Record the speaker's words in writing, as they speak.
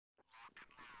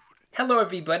Hello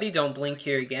everybody, Don't Blink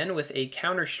here again with a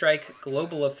Counter-Strike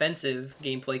Global Offensive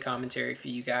gameplay commentary for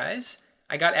you guys.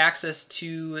 I got access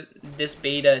to this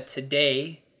beta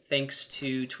today thanks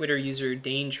to Twitter user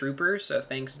Dane Trooper, so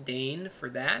thanks Dane for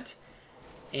that.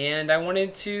 And I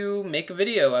wanted to make a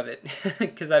video of it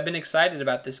because I've been excited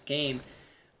about this game.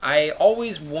 I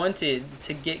always wanted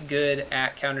to get good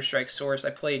at Counter-Strike Source.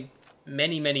 I played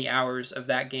many hours of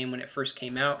that game when it first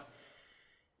came out.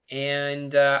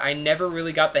 And I never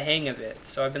really got the hang of it.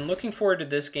 So I've been looking forward to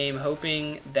this game,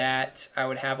 hoping that I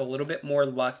would have a little bit more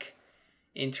luck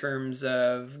in terms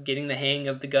of getting the hang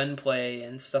of the gunplay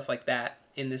and stuff like that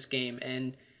in this game.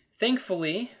 And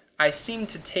thankfully, I seem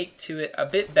to take to it a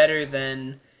bit better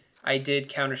than I did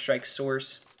Counter-Strike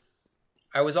Source.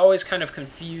 I was always kind of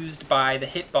confused by the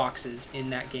hitboxes in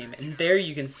that game. And there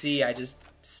you can see I just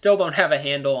still don't have a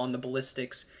handle on the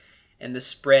ballistics and the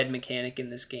spread mechanic in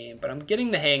this game, but I'm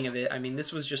getting the hang of it. I mean,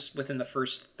 this was just within the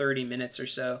first 30 minutes or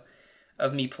so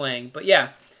of me playing. But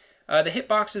yeah, the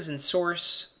hitboxes in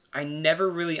Source, I never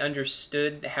really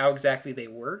understood how exactly they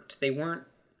worked. They weren't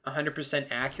 100%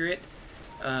 accurate.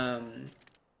 And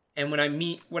what I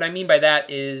mean by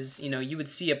that is, you know, you would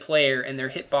see a player and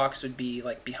their hitbox would be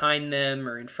like behind them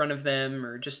or in front of them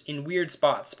or just in weird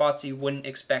spots you wouldn't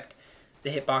expect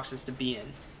the hitboxes to be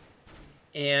in.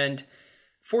 And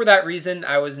for that reason,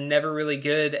 I was never really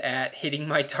good at hitting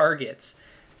my targets.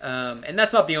 And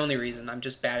that's not the only reason. I'm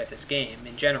just bad at this game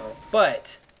in general.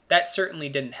 But that certainly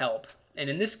didn't help.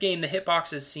 And in this game, the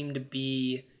hitboxes seem to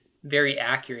be very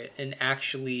accurate and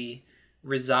actually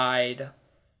reside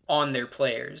on their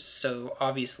players. So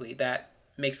obviously that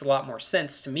makes a lot more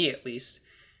sense to me, at least.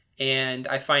 And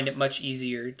I find it much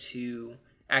easier to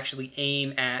actually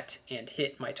aim at and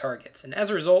hit my targets. And as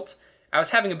a result, I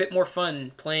was having a bit more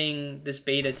fun playing this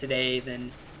beta today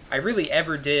than I really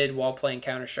ever did while playing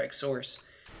Counter-Strike Source.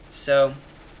 So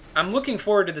I'm looking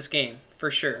forward to this game,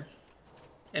 for sure.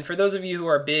 And for those of you who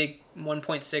are big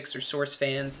 1.6 or Source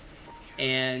fans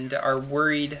and are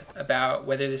worried about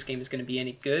whether this game is going to be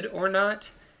any good or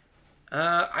not,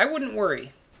 I wouldn't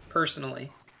worry,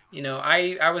 personally. You know,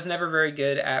 I was never very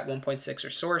good at 1.6 or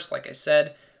Source, like I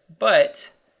said,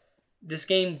 but this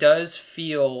game does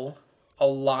feel a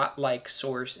lot like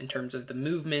Source in terms of the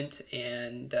movement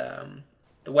and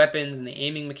the weapons and the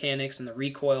aiming mechanics and the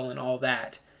recoil and all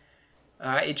that.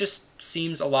 It just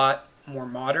seems a lot more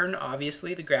modern,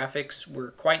 obviously. The graphics were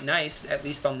quite nice, at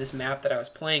least on this map that I was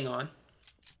playing on.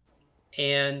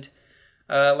 And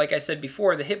like I said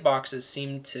before, the hitboxes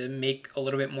seem to make a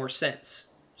little bit more sense.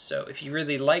 So if you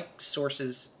really like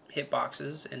Source's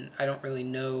hitboxes, and I don't really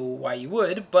know why you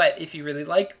would, but if you really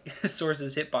like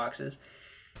Source's hitboxes,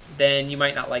 then you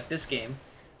might not like this game.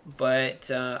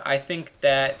 But I think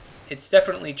that it's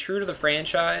definitely true to the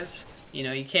franchise. You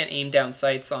know, you can't aim down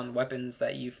sights on weapons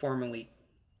that you formerly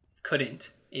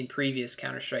couldn't in previous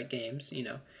Counter-Strike games. You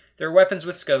know, there are weapons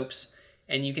with scopes,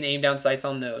 and you can aim down sights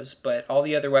on those, but all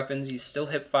the other weapons you still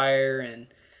hip fire, and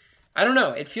I don't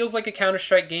know, it feels like a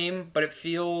Counter-Strike game, but it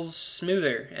feels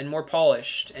smoother and more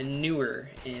polished and newer,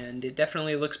 and it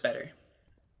definitely looks better.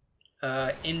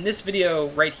 In this video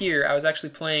right here, I was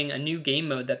actually playing a new game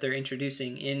mode that they're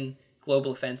introducing in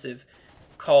Global Offensive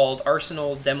called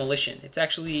Arsenal Demolition. It's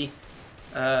actually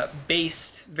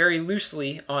based very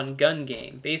loosely on gun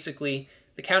game. Basically,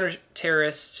 the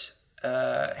counter-terrorists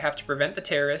have to prevent the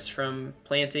terrorists from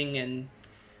planting and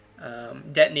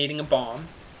detonating a bomb.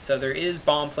 So there is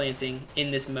bomb planting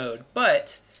in this mode,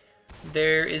 but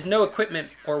there is no equipment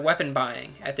or weapon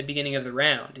buying at the beginning of the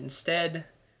round. Instead,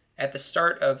 at the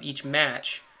start of each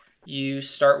match, you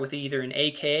start with either an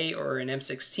AK or an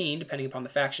M16, depending upon the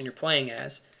faction you're playing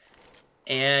as.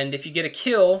 And if you get a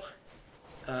kill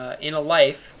in a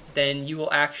life, then you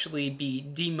will actually be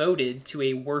demoted to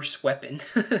a worse weapon.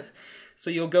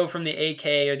 So you'll go from the AK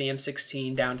or the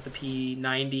M16 down to the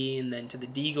P90 and then to the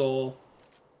Deagle,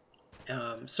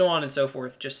 so on and so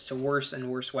forth, just to worse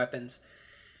and worse weapons.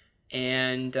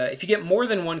 And if you get more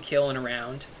than one kill in a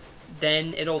round,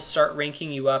 then it'll start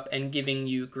ranking you up and giving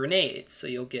you grenades. So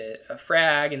you'll get a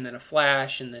frag and then a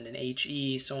flash and then an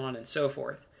HE, so on and so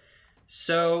forth.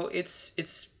 So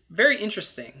it's very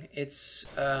interesting. It's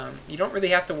you don't really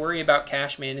have to worry about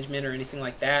cash management or anything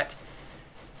like that.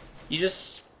 You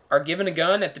just are given a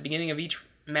gun at the beginning of each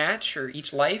match or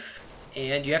each life,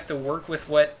 and you have to work with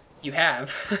what you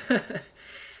have.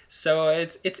 So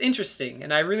it's interesting,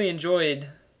 and I really enjoyed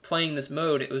playing this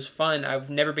mode. It was fun. I've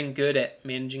never been good at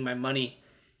managing my money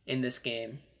in this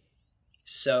game.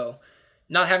 So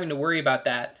not having to worry about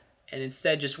that, and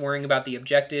instead just worrying about the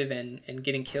objective and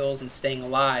getting kills and staying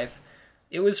alive,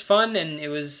 it was fun, and it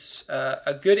was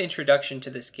a good introduction to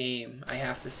this game, I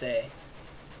have to say.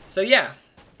 So yeah,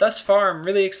 thus far I'm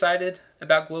really excited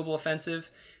about Global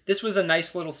Offensive. This was a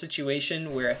nice little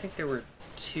situation where I think there were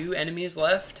 2 enemies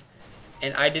left,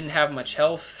 and I didn't have much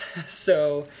health,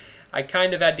 so I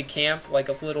kind of had to camp like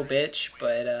a little bitch,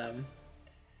 but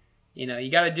you know,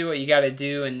 you got to do what you got to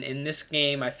do, and in this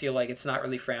game, I feel like it's not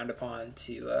really frowned upon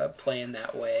to play in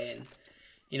that way. And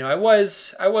you know, I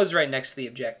was right next to the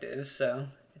objective, so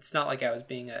it's not like I was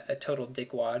being a total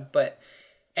dickwad. But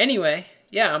anyway,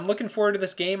 yeah, I'm looking forward to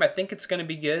this game. I think it's going to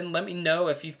be good. Let me know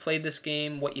if you've played this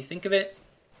game, what you think of it,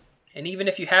 and even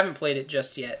if you haven't played it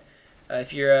just yet.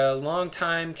 If you're a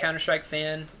long-time Counter-Strike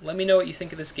fan, let me know what you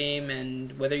think of this game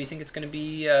and whether you think it's going to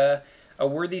be a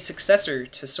worthy successor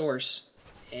to Source.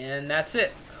 And that's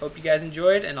it. Hope you guys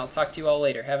enjoyed, and I'll talk to you all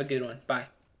later. Have a good one. Bye.